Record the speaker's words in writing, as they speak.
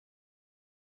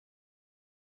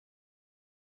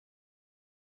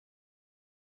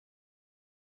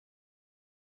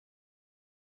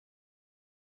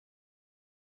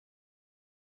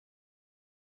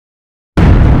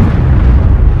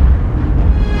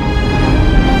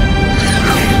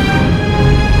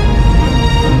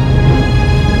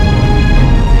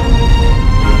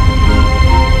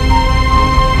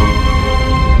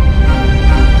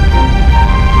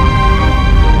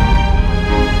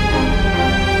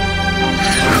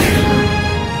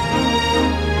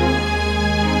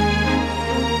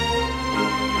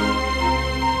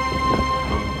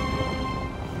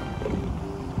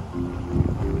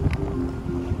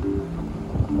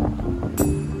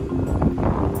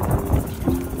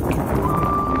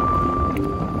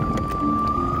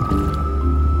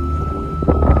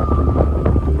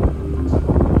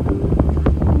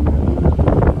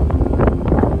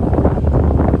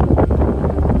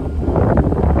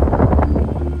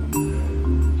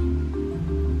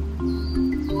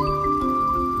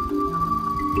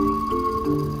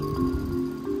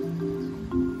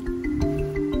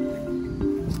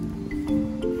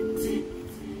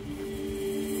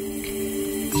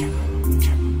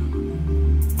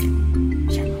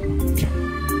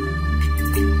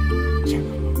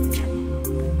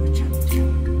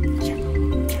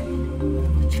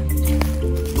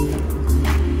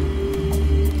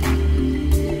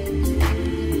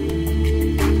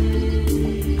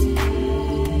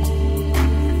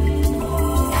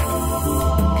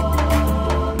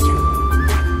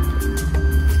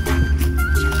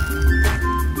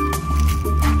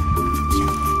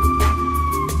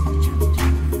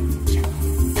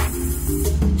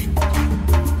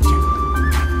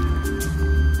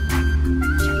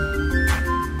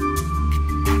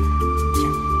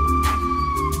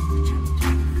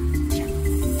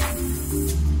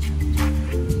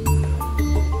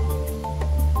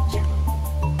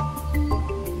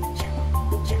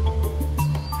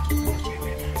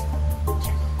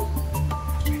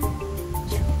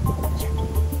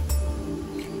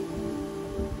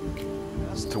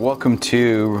welcome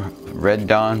to Red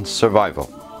Dawn Survival.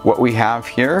 What we have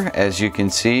here, as you can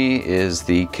see, is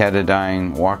the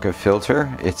Katadyn Water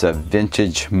Filter. It's a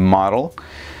vintage model.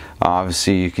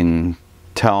 Obviously you can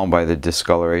tell by the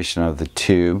discoloration of the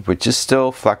tube, which is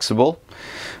still flexible.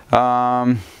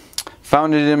 Found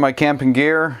it in my camping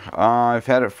gear. I've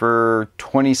had it for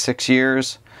 26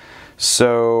 years.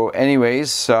 So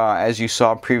anyways, as you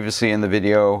saw previously in the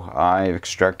video, I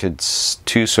extracted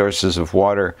two sources of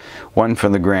water, one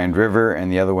from the Grand River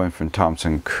and the other one from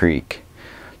Thompson Creek.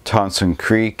 Thompson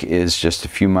Creek is just a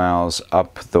few miles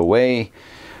up the way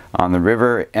on the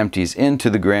river. It empties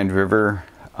into the Grand River.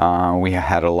 We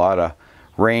had a lot of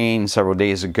rain several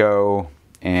days ago,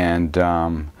 and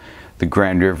the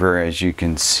Grand River, as you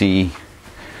can see,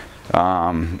 this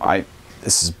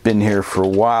has been here for a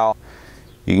while.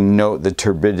 You can note the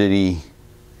turbidity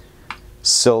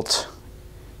silt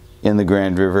in the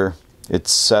Grand River.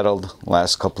 It's settled the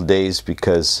last couple of days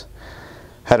because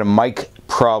I had a mic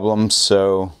problem,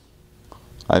 so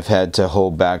I've had to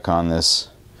hold back on this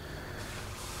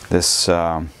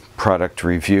product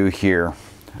review here.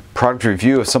 Product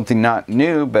review of something not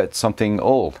new, but something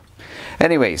old.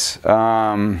 Anyways,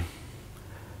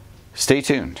 stay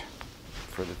tuned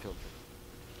for the filter.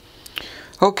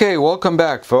 Okay, welcome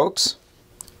back, folks.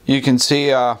 You can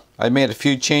see I made a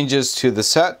few changes to the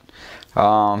set.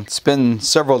 It's been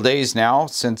several days now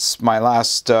since my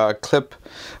last clip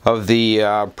of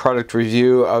the product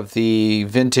review of the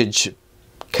vintage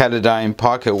Katadyn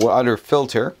Pocket Water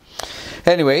Filter.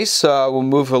 Anyways, we'll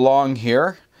move along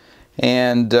here,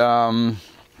 and I'll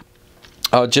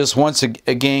just once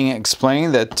again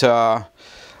explain that I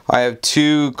have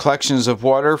two collections of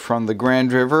water from the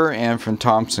Grand River and from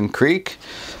Thompson Creek.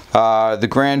 The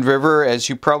Grand River, as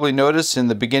you probably noticed in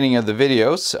the beginning of the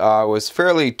videos, was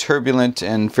fairly turbulent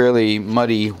and fairly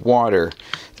muddy water.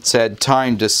 It's had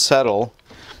time to settle,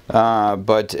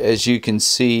 but as you can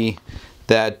see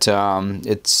that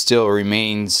it still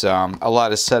remains a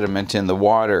lot of sediment in the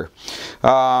water.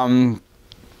 The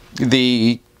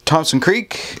Thompson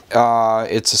Creek,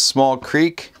 it's a small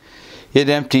creek. It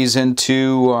empties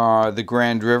into the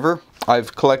Grand River.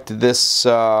 I've collected this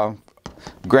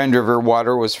Grand River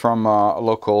water was from a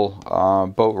local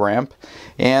boat ramp,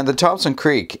 and the Thompson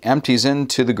Creek empties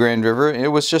into the Grand River.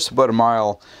 It was just about a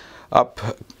mile up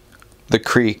the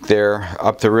creek there,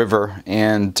 up the river,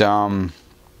 and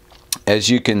as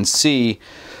you can see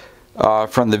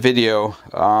from the video,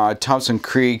 Thompson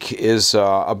Creek is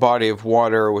a body of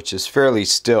water which is fairly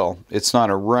still. It's not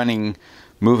a running,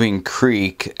 moving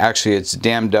creek. Actually, it's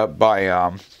dammed up by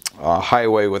a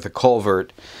highway with a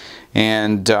culvert.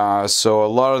 And so a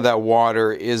lot of that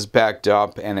water is backed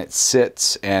up and it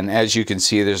sits, and as you can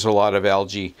see, there's a lot of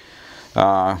algae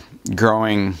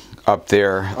growing up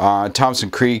there.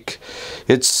 Thompson Creek,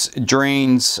 it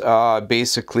drains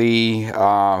basically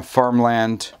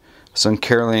farmland, some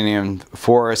Carolinian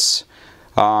forests.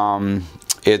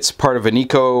 It's part of an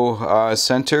eco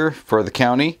center for the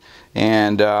county,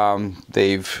 and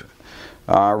they've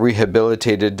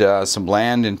rehabilitated some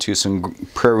land into some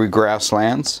prairie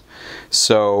grasslands,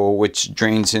 so which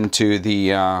drains into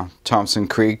the Thompson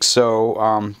Creek.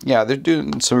 So yeah, they're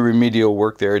doing some remedial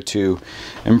work there to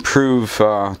improve,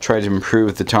 try to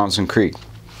improve the Thompson Creek.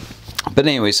 But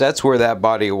anyways, that's where that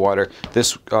body of water,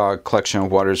 this collection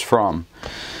of water is from.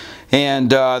 And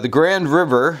the Grand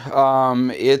River,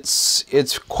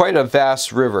 it's quite a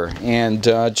vast river, and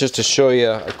just to show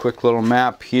you a quick little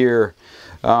map here,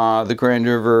 the Grand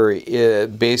River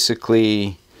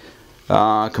basically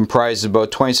comprises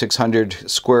about 2,600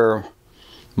 square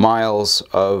miles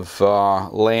of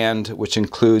land, which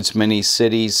includes many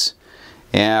cities,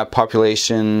 and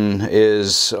population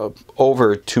is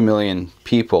over 2 million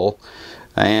people,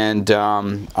 and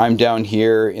I'm down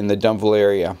here in the Dunnville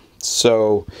area.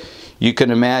 So you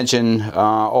can imagine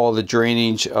all the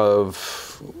drainage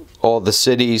of all the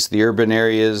cities, the urban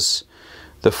areas,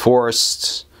 the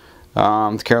forests,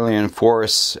 the Carolinian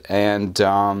forests, and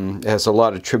it has a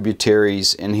lot of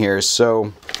tributaries in here.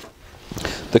 So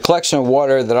the collection of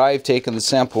water that I've taken, the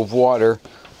sample of water,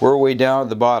 we're way down at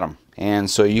the bottom, and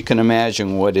so you can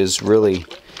imagine what is really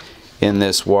in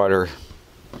this water.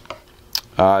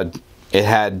 We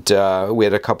had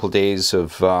a couple days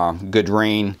of good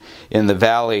rain in the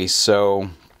valley, so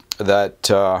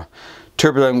that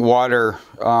turbulent water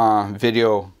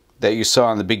video that you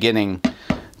saw in the beginning,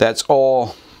 that's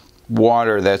all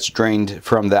water that's drained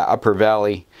from the upper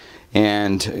valley,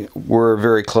 and we're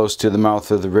very close to the mouth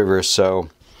of the river. So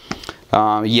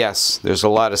yes, there's a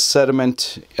lot of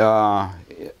sediment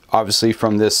obviously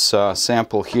from this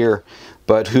sample here,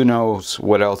 but who knows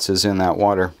what else is in that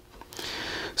water.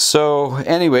 So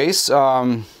anyways,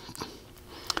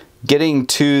 Getting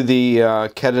to the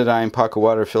Katadyn Pocket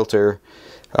Water Filter,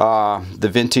 the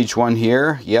vintage one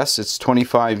here, yes, it's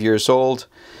 25 years old,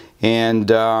 and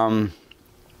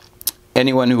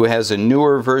anyone who has a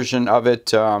newer version of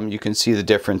it, you can see the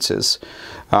differences.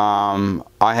 I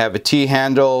have a T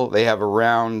handle, they have a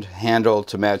round handle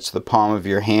to match the palm of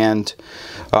your hand.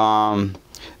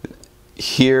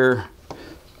 Here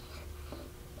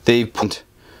they put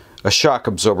a shock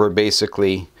absorber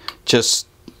basically just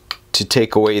to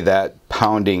take away that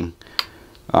pounding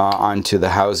onto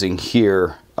the housing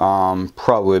here.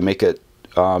 Probably make it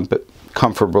bit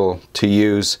comfortable to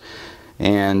use.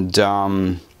 And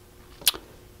the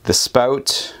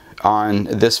spout on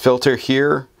this filter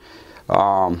here,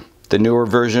 the newer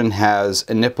version has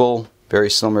a nipple very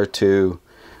similar to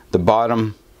the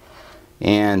bottom,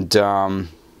 and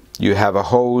you have a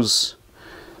hose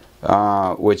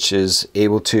which is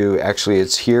able to, actually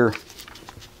it's here,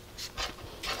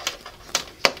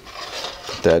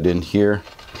 put that in here.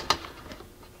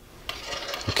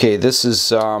 Okay, this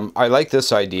is I like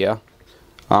this idea,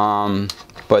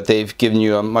 but they've given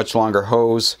you a much longer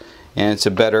hose, and it's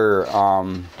a better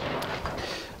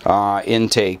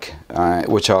intake,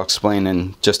 which I'll explain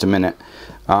in just a minute.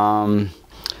 The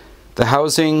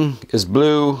housing is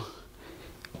blue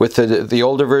with the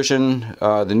older version.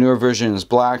 The newer version is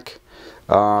black.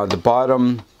 The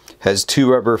bottom has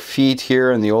two rubber feet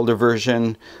here in the older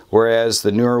version, whereas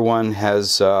the newer one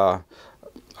has a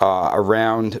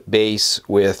round base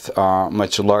with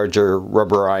much larger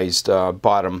rubberized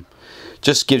bottom.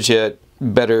 Just gives you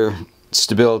better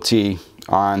stability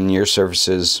on your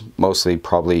surfaces, mostly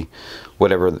probably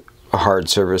whatever a hard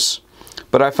surface,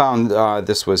 but I found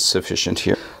this was sufficient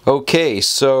here. Okay,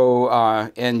 so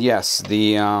and yes,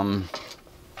 the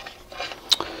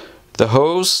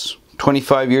hose,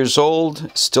 25 years old,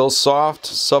 still soft,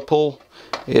 supple.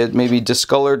 It may be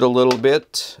discolored a little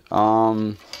bit.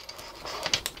 The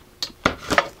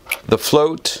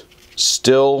float,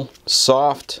 still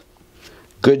soft,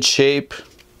 good shape,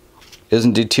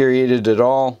 isn't deteriorated at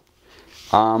all.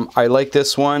 I like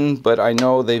this one, but I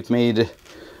know they've made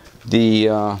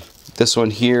the this one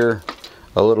here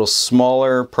a little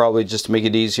smaller, probably just to make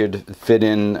it easier to fit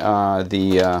in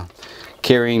the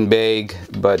carrying bag.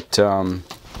 But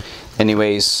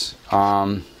anyways,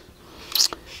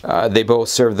 they both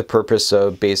serve the purpose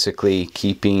of basically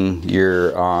keeping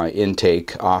your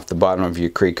intake off the bottom of your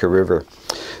creek or river.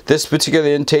 This particular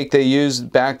intake they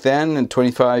used back then, and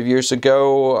 25 years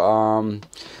ago,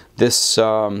 this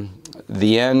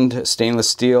the end, stainless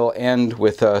steel end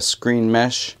with a screen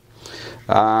mesh.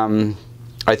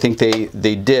 I think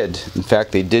they did. In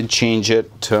fact, they did change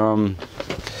it.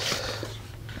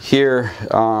 Here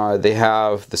they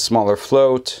have the smaller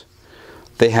float.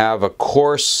 They have a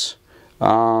coarse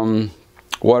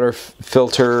water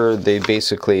filter. They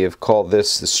basically have called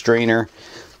this the strainer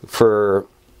for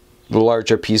the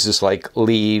larger pieces like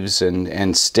leaves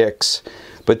and sticks.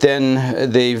 But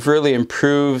then they've really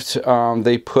improved.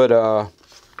 They put a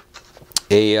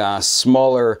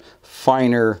smaller,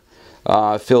 finer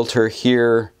filter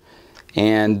here,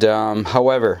 and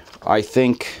however, I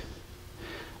think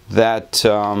that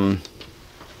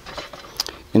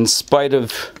in spite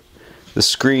of the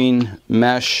screen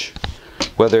mesh,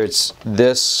 whether it's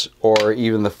this or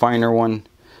even the finer one,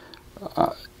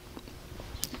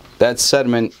 that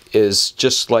sediment is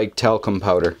just like talcum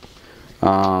powder.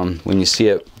 When you see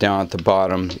it down at the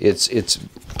bottom,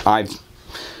 I've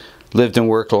lived and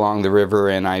worked along the river,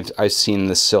 and I've seen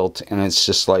the silt, and it's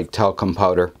just like talcum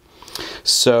powder.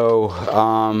 So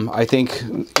I think,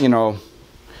 you know,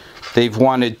 they've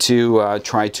wanted to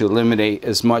try to eliminate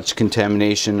as much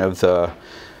contamination of the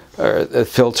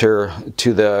filter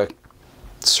to the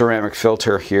ceramic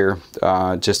filter here,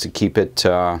 just to keep it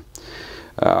so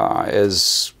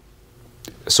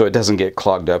it doesn't get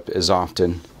clogged up as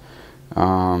often.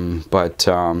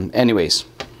 Anyways,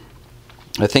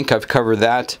 I think I've covered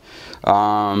that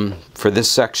for this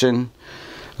section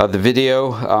of the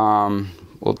video.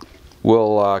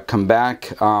 We'll come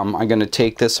back. I'm going to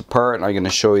take this apart, and I'm going to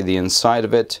show you the inside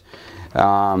of it.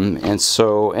 And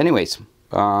so anyways,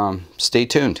 stay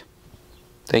tuned.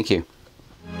 Thank you.